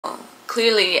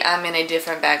Clearly I'm in a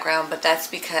different background, but that's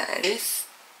because this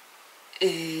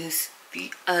is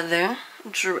the other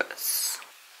dress.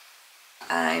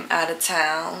 I'm out of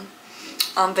town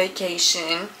on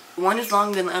vacation. One is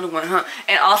longer than the other one, huh?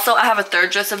 And also I have a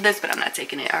third dress of this, but I'm not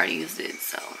taking it. I already used it,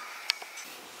 so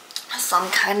I'm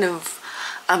kind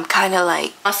of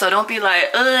like, also don't be like,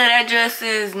 oh, that dress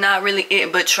is not really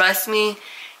it, but trust me,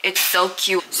 it's so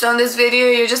cute. So in this video,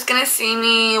 you're just gonna see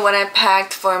me what I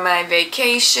packed for my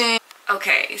vacation.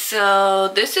 Okay, so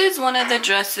this is one of the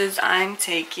dresses I'm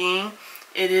taking.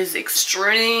 It is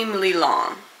extremely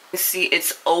long. You see,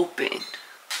 it's open,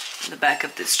 the back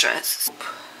of this dress.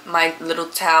 My little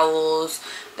towels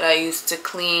that I used to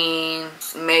clean,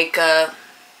 makeup.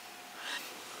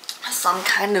 So I'm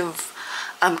kind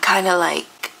of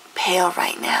like pale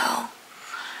right now.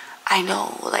 I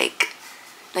know, like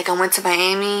I went to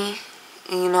Miami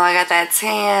and, you know, I got that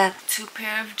tan. 2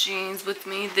 pair of jeans with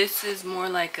me. This is more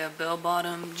like a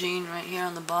bell-bottom jean right here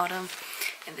on the bottom,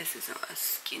 and this is a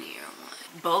skinnier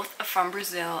one. Both are from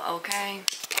Brazil, okay?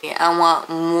 Yeah, I want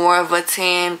more of a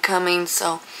tan coming,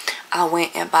 so I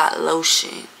went and bought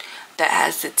lotion that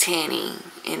has the tanning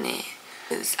in it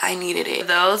because I needed it. For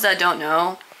those that don't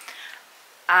know,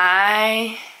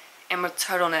 I am a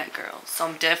turtleneck girl, so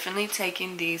I'm definitely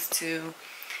taking these two.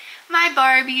 My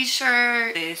Barbie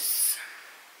shirt,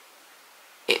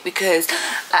 because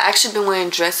I actually been wearing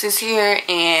dresses here,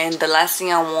 and the last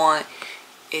thing I want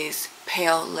is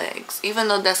pale legs, even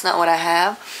though that's not what I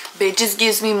have, but it just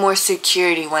gives me more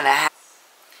security when I have.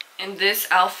 And this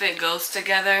outfit goes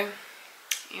together,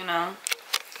 you know,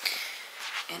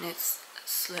 and it's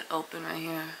slit open right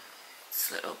here. It's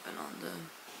slit open on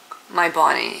my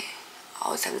bonnet. I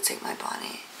always have to take my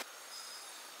bonnet.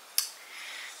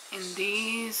 And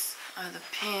these are the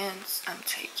pants I'm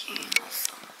taking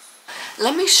also.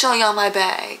 Let me show y'all my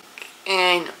bag,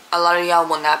 and a lot of y'all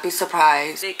will not be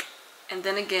surprised. And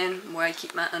then again, where I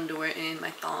keep my underwear in,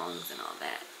 my thongs and all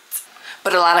that.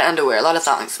 But a lot of underwear, a lot of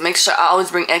thongs. Make sure I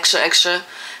always bring extra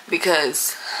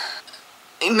because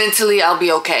mentally I'll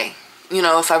be okay. You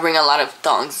know, if I bring a lot of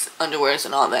thongs, underwears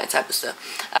and all that type of stuff.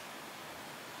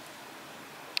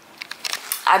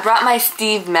 I brought my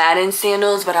Steve Madden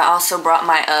sandals, but I also brought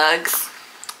my Uggs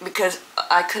because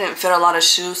I couldn't fit a lot of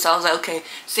shoes. So I was like, okay,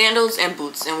 sandals and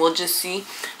boots, and we'll just see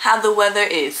how the weather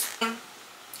is.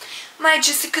 My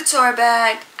Gente Couture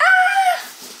bag. Ah!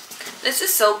 This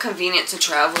is so convenient to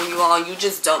travel, you all. You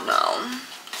just don't know.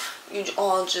 You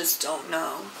all just don't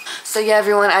know. So yeah,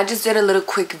 everyone, I just did a little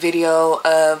quick video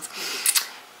of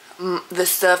the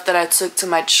stuff that I took to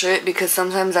my trip, because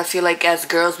sometimes I feel like as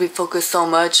girls we focus so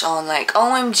much on like,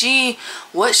 OMG,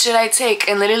 what should I take?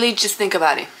 And literally just think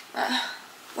about it.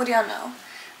 What do y'all know?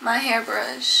 My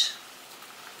hairbrush.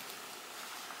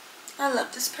 I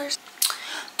love this purse.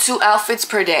 2 outfits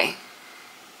per day.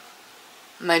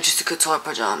 My Gente Couture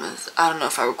pajamas. I don't know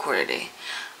if I recorded it,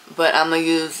 but I'm gonna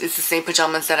use, it's the same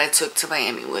pajamas that I took to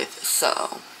Miami with,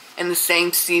 so. And the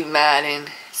same Steve Madden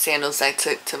sandals I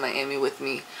took to Miami with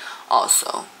me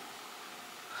also.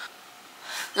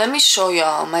 Let me show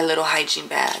y'all my little hygiene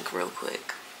bag real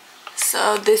quick.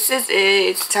 So this is it.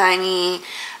 It's tiny,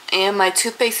 and my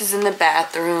toothpaste is in the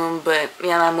bathroom, but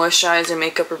yeah, my moisturizer,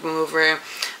 makeup remover,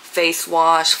 face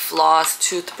wash, floss,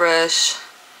 toothbrush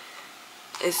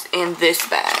is in this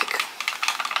bag.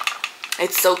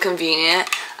 It's so convenient.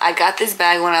 I got this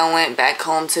bag when I went back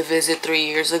home to visit 3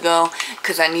 years ago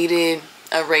because I needed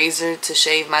a razor to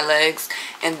shave my legs,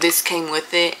 and this came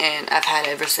with it, and I've had it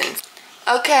ever since.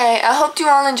 Okay, I hope you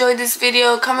all enjoyed this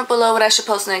video. Comment below what I should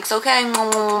post next, okay?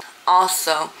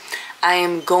 Also, I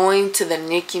am going to the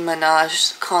Nicki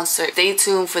Minaj concert. Stay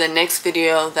tuned for the next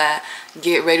video that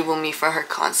get ready with me for her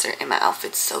concert, and my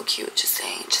outfit's so cute. Just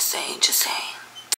saying, just saying, just saying.